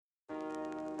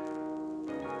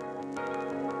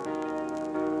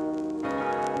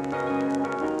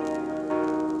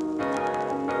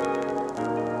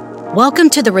Welcome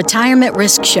to the Retirement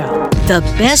Risk Show, the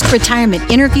best retirement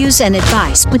interviews and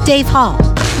advice with Dave Hall.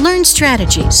 Learn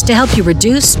strategies to help you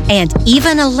reduce and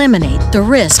even eliminate the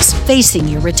risks facing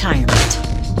your retirement.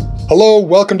 Hello,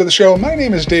 welcome to the show. My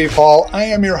name is Dave Hall. I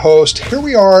am your host. Here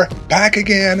we are back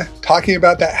again talking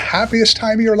about that happiest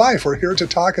time of your life. We're here to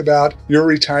talk about your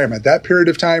retirement, that period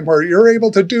of time where you're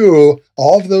able to do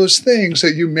all of those things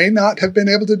that you may not have been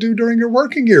able to do during your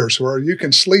working years, where you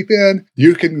can sleep in,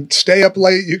 you can stay up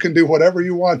late, you can do whatever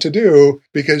you want to do,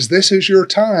 because this is your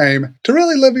time to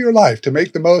really live your life, to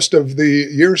make the most of the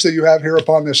years that you have here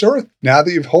upon this earth, now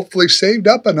that you've hopefully saved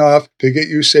up enough to get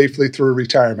you safely through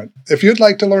retirement. If you'd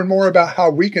like to learn more about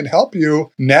how we can help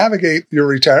you navigate your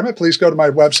retirement, please go to my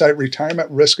website,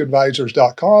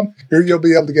 retirementriskadvisors.com. Here you'll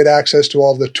be able to get access to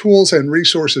all the tools and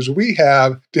resources we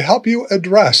have to help you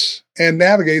address and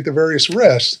navigate the various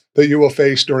risks that you will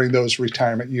face during those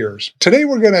retirement years. Today,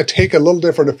 we're going to take a little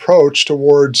different approach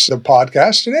towards the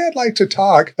podcast. Today, I'd like to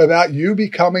talk about you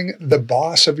becoming the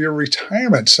boss of your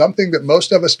retirement, something that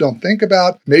most of us don't think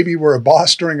about. Maybe we're a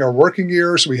boss during our working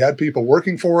years. We had people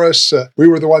working for us. We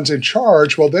were the ones in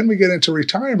charge. Well, then we get into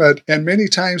retirement, and many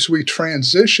times we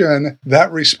transition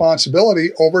that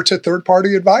responsibility over to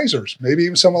third-party advisors, maybe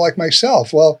even someone like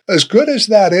myself. Well, as good as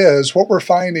that is, what we're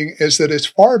finding is that it's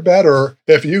far better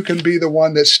if you can be the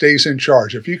one that stays in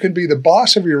charge, if you can be the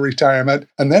boss of your retirement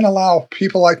and then allow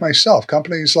people like myself,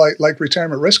 companies like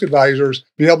Retirement Risk Advisors,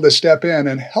 be able to step in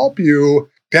and help you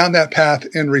down that path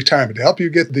in retirement, to help you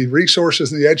get the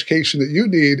resources and the education that you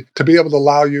need to be able to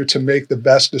allow you to make the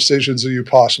best decisions that you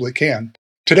possibly can.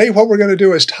 Today, what we're going to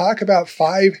do is talk about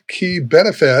 5 key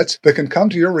benefits that can come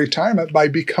to your retirement by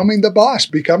becoming the boss,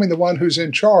 becoming the one who's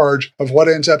in charge of what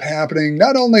ends up happening,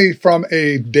 not only from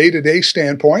a day-to-day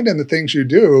standpoint and the things you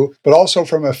do, but also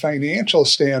from a financial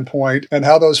standpoint and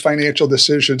how those financial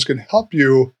decisions can help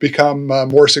you become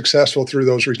more successful through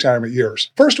those retirement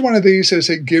years. First one of these is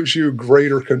it gives you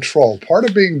greater control. Part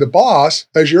of being the boss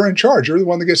is you're in charge. You're the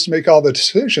one that gets to make all the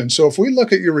decisions. So if we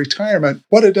look at your retirement,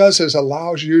 what it does is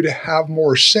allows you to have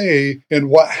more say in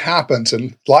what happens.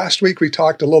 And last week we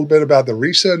talked a little bit about the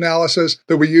RISA analysis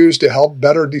that we use to help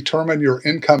better determine your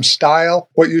income style,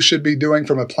 what you should be doing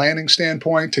from a planning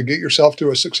standpoint to get yourself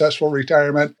to a successful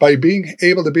retirement. By being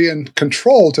able to be in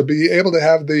control, to be able to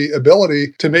have the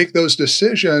ability to make those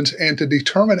decisions and to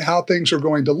determine how things are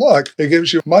going to look, it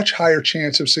gives you a much higher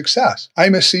chance of success.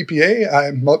 I'm a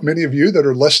CPA. Many of you that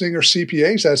are listening are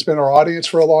CPAs. That's been our audience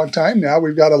for a long time now.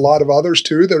 We've got a lot of others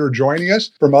too that are joining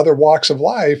us from other walks of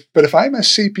life. But if I'm a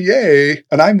CPA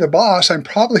and I'm the boss, I'm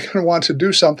probably going to want to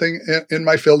do something in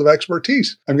my field of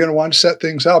expertise. I'm going to want to set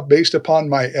things up based upon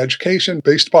my education,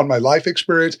 based upon my life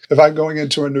experience. If I'm going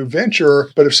into a new venture,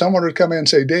 but if someone would come in and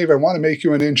say, Dave, I want to make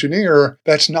you an engineer,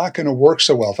 that's not going to work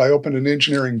so well. If I open an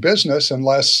engineering business,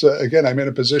 unless, again, I'm in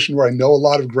a position where I know a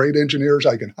lot of great engineers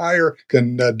I can hire,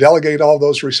 can delegate all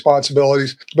those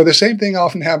responsibilities. But the same thing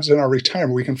often happens in our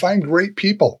retirement. We can find great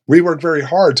people. We work very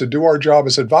hard to do our job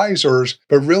as advisors,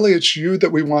 but really it's you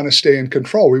that we want to stay in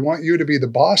control. We want you to be the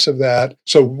boss of that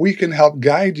so we can help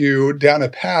guide you down a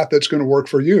path that's going to work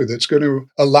for you, that's going to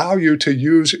allow you to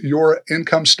use your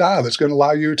income style, that's going to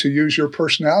allow you to use your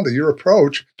personality, your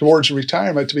approach towards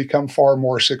retirement to become far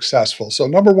more successful. So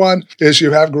number 1 is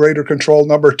you have greater control.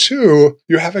 Number 2,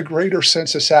 you have a greater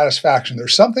sense of satisfaction.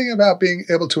 There's something about being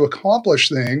able to accomplish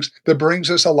things that brings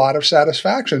us a lot of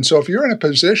satisfaction. So if you're in a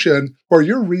position where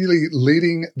you're really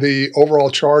leading the overall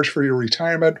charge for your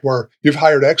retirement, where you've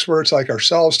hired experts like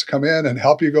ourselves to come in and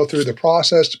help you go through the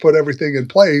process to put everything in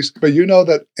place, but you know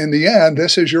that in the end,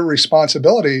 this is your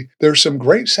responsibility, there's some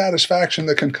great satisfaction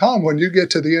that can come when you get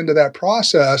to the end of that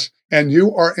process and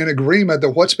you are in agreement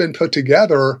that what's been put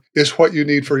together is what you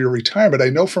need for your retirement. I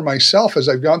know for myself, as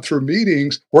I've gone through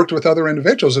meetings, worked with other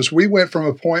individuals, as we went from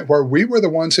a point where we were the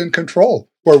ones in control,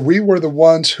 where we were the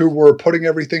ones who were putting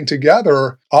everything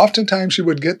together, oftentimes you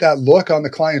would get that look on the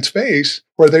client's face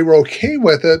where they were okay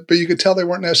with it, but you could tell they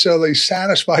weren't necessarily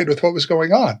satisfied with what was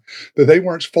going on, that they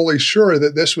weren't fully sure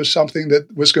that this was something that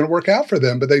was going to work out for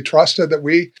them, but they trusted that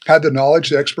we had the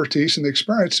knowledge, the expertise, and the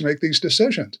experience to make these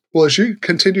decisions. Well, as you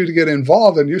continue to get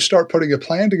involved and you start putting a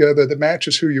plan together that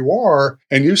matches who you are,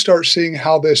 and you start seeing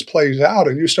how this plays out,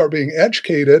 and you start being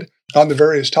educated on the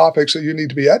various topics that you need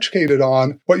to be educated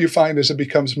on, what you find is it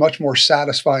becomes much more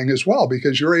satisfying as well,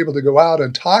 because you're able to go out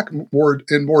and talk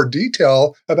in more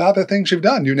detail about the things you've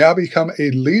done. You now become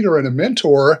a leader and a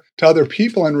mentor to other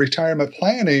people in retirement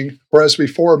planning, whereas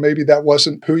before maybe that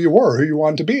wasn't who you were, who you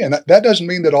wanted to be. And that doesn't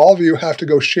mean that all of you have to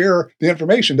go share the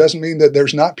information. It doesn't mean that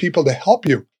there's not people to help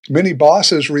you. Many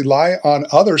bosses rely on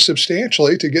others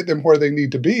substantially to get them where they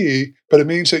need to be, but it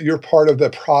means that you're part of the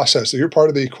process, that you're part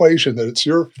of the equation, that it's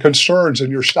your concerns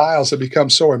and your styles that become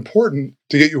so important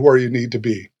to get you where you need to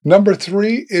be. Number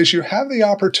 3 is you have the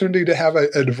opportunity to have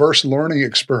a diverse learning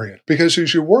experience, because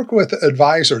as you work with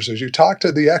advisors, as you talk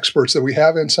to the experts that we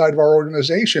have inside of our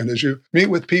organization, as you meet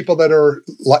with people that are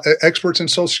experts in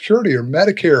Social Security or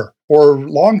Medicare or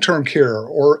long-term care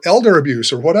or elder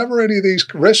abuse or whatever any of these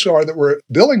risks are that we're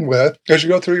dealing with, as you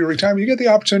go through your retirement, you get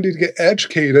the opportunity to get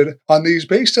educated on these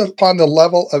based upon the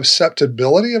level of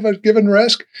susceptibility of a given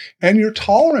risk and your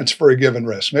tolerance for a given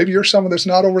risk. Maybe you're someone that's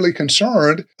not overly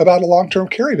concerned about a long-term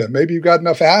care event. Maybe you've got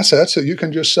enough assets that you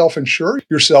can just self-insure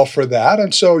yourself for that,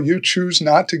 and so you choose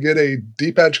not to get a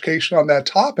deep education on that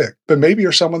topic. But maybe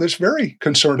you're someone that's very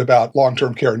concerned about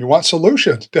long-term care and you want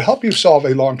solutions to help you solve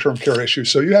a long-term care issue.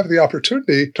 So you have the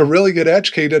opportunity to really get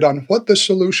educated on what the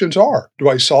solutions are. Do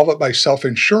I solve it by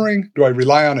self-insuring? Do I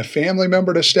rely on a family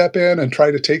member to step in and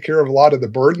try to take care of a lot of the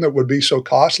burden that would be so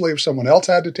costly if someone else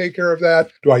had to take care of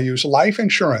that? Do I use life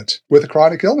insurance with a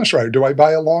chronic illness rider? Do I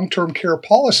buy a long-term care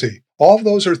policy? All of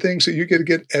those are things that you get to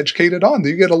get educated on, that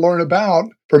you get to learn about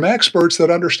from experts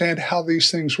that understand how these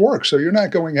things work. So you're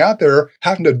not going out there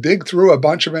having to dig through a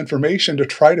bunch of information to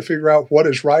try to figure out what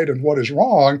is right and what is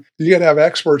wrong. You get to have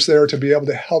experts there to be able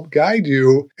to help guide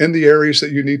you in the areas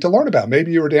that you need to learn about.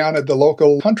 Maybe you were down at the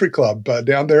local country club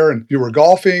down there and you were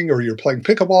golfing or you're playing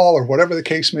pickleball or whatever the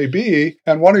case may be,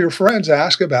 and one of your friends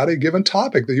asked about a given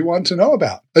topic that you wanted to know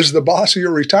about. As the boss of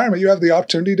your retirement, you have the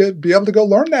opportunity to be able to go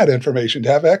learn that information,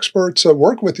 to have experts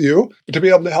work with you, to be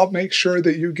able to help make sure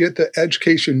that you get the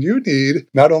education you need,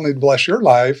 not only to bless your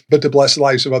life, but to bless the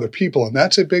lives of other people. And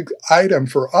that's a big item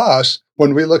for us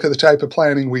when we look at the type of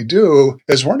planning we do,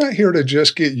 is we're not here to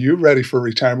just get you ready for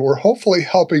retirement. We're hopefully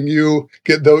helping you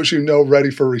get those you know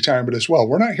ready for retirement as well.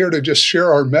 We're not here to just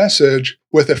share our message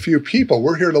with a few people.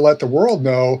 We're here to let the world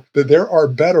know that there are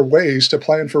better ways to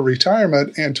plan for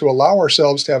retirement and to allow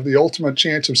ourselves to have the ultimate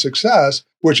chance of success,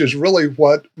 which is really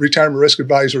what Retirement Risk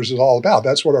Advisors is all about.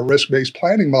 That's what our risk-based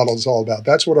planning model is all about.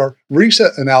 That's what our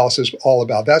reset analysis is all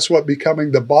about. That's what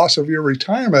becoming the boss of your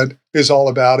retirement is all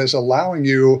about, is allowing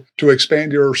you to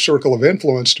expand your circle of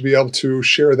influence to be able to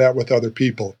share that with other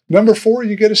people. Number 4,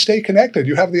 you get to stay connected.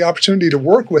 You have the opportunity to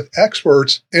work with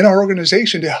experts in our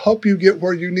organization to help you get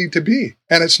where you need to be.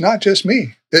 And it's not just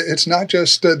me. It's not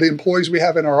just the employees we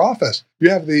have in our office. You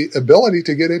have the ability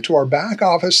to get into our back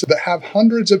office that have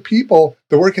hundreds of people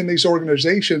that work in these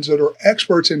organizations that are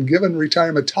experts in given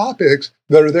retirement topics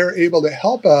that are there able to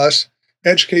help us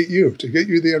educate you, to get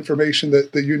you the information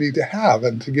that you need to have,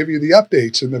 and to give you the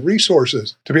updates and the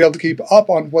resources to be able to keep up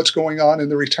on what's going on in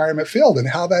the retirement field and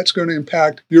how that's going to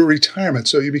impact your retirement.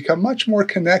 So you become much more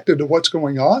connected to what's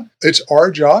going on. It's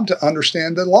our job to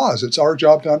understand the laws. It's our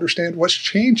job to understand what's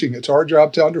changing. It's our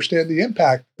job to understand the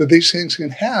impact that these things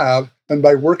can have. And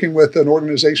by working with an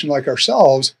organization like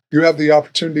ourselves, you have the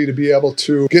opportunity to be able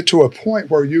to get to a point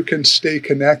where you can stay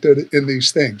connected in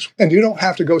these things. And you don't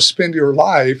have to go spend your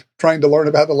life trying to learn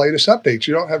about the latest updates.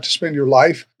 You don't have to spend your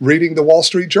life reading the Wall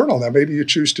Street Journal. Now, maybe you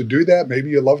choose to do that. Maybe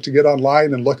you love to get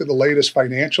online and look at the latest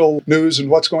financial news and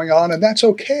what's going on, and that's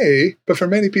okay. But for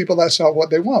many people, that's not what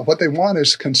they want. What they want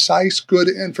is concise, good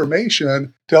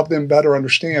information to help them better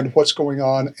understand what's going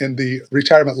on in the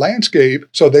retirement landscape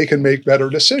so they can make better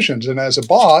decisions. And as a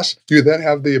boss, you then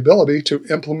have the ability to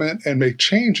implement and make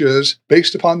changes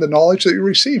based upon the knowledge that you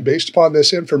receive, based upon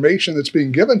this information that's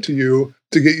being given to you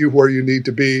to get you where you need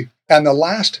to be. And the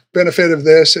last benefit of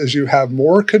this is you have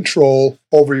more control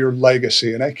over your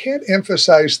legacy. And I can't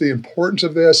emphasize the importance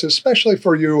of this, especially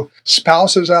for you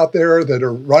spouses out there that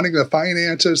are running the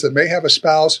finances, that may have a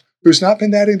spouse who's not been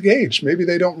that engaged. Maybe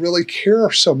they don't really care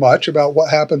so much about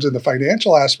what happens in the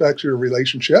financial aspects of your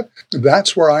relationship.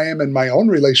 That's where I am in my own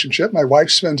relationship. My wife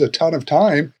spends a ton of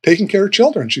time taking care of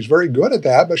children. She's very good at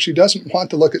that, but she doesn't want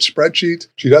to look at spreadsheets.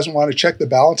 She doesn't want to check the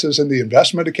balances in the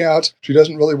investment accounts. She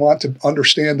doesn't really want to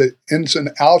understand the ins and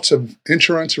outs of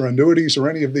insurance or annuities or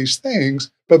any of these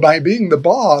things. But by being the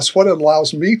boss, what it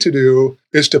allows me to do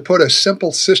is to put a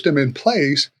simple system in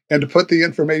place and to put the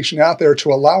information out there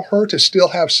to allow her to still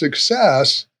have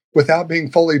success without being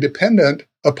fully dependent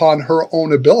upon her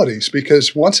own abilities.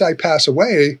 Because once I pass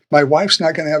away, my wife's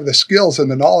not going to have the skills and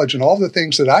the knowledge and all the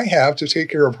things that I have to take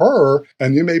care of her.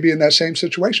 And you may be in that same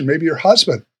situation. Maybe your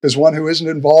husband is one who isn't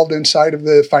involved inside of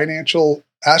the financial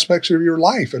aspects of your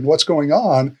life and what's going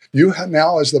on. You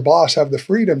now, as the boss, have the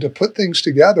freedom to put things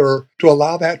together to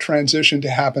allow that transition to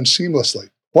happen seamlessly.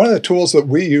 One of the tools that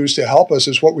we use to help us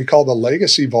is what we call the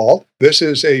Legacy Vault. This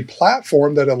is a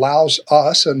platform that allows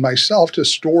us and myself to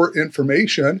store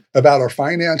information about our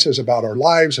finances, about our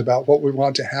lives, about what we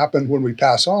want to happen when we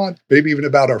pass on, maybe even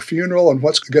about our funeral and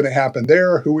what's going to happen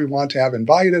there, who we want to have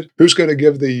invited, who's going to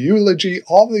give the eulogy.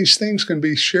 All these things can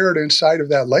be shared inside of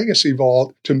that Legacy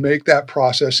Vault to make that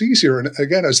process easier. And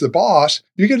again, as the boss,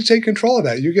 you get to take control of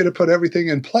that. You get to put everything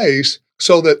in place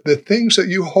so that the things that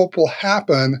you hope will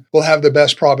happen will have the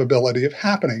best probability of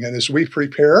happening. And as we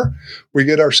prepare, we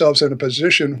get ourselves in a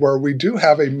position where we do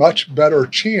have a much better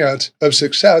chance of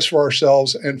success for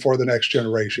ourselves and for the next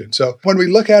generation. So when we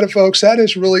look at it, folks, that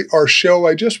is really our show.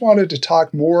 I just wanted to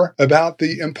talk more about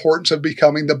the importance of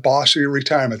becoming the boss of your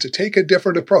retirement, to take a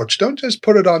different approach. Don't just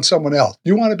put it on someone else.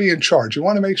 You want to be in charge. You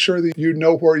want to make sure that you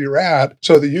know where you're at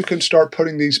so that you can start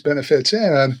putting these benefits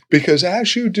in, because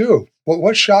as you do, well,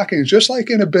 what's shocking is just like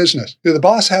in a business, the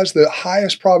boss has the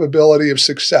highest probability of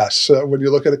success. When you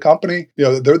look at a company,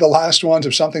 they're the last ones.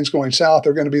 If something's going south,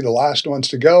 they're going to be the last ones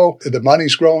to go. The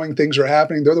money's growing, things are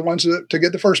happening. They're the ones to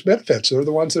get the first benefits. They're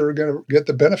the ones that are going to get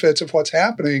the benefits of what's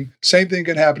happening. Same thing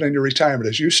can happen in your retirement.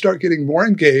 As you start getting more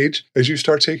engaged, as you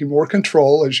start taking more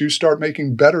control, as you start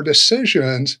making better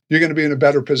decisions, you're going to be in a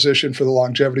better position for the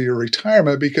longevity of your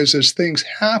retirement, because as things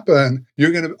happen,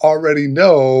 you're going to already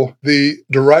know the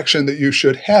direction that you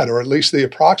should head, or at least the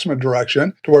approximate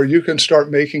direction, to where you can start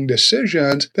making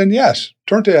decisions. Then yes,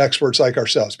 turn to experts like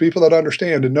ourselves, people that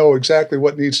understand and know exactly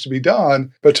what needs to be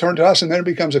done, but turn to us, and then it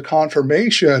becomes a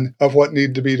confirmation of what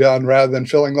needs to be done rather than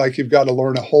feeling like you've got to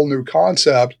learn a whole new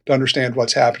concept to understand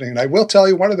what's happening. And I will tell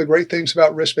you, one of the great things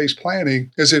about risk-based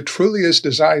planning is it truly is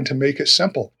designed to make it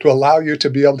simple, to allow you to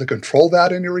be able to control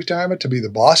that in your retirement, to be the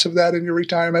boss of that in your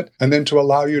retirement, and then to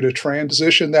allow you to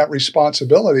transition that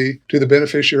responsibility to the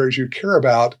beneficiaries you care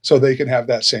about so they can have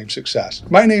that same success.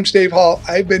 My name's Dave Hall.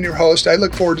 I've been your host. I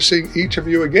look forward to seeing each of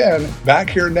you again back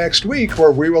here next week,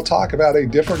 where we will talk about a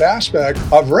different aspect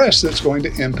of risk that's going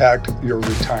to impact your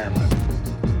retirement.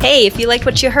 Hey, if you liked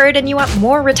what you heard and you want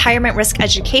more retirement risk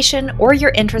education, or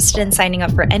you're interested in signing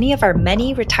up for any of our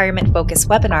many retirement-focused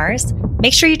webinars,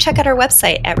 make sure you check out our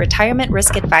website at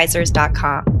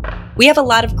retirementriskadvisors.com. We have a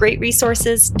lot of great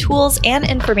resources, tools, and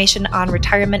information on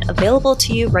retirement available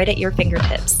to you right at your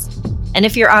fingertips. And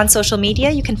if you're on social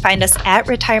media, you can find us at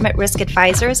Retirement Risk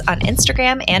Advisors on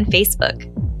Instagram and Facebook.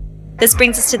 This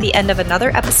brings us to the end of another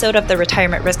episode of the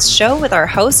Retirement Risk Show with our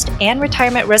host and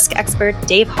retirement risk expert,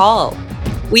 Dave Hall.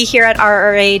 We here at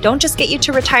RRA don't just get you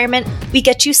to retirement, we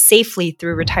get you safely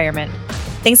through retirement.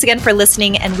 Thanks again for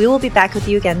listening, and we will be back with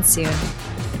you again soon.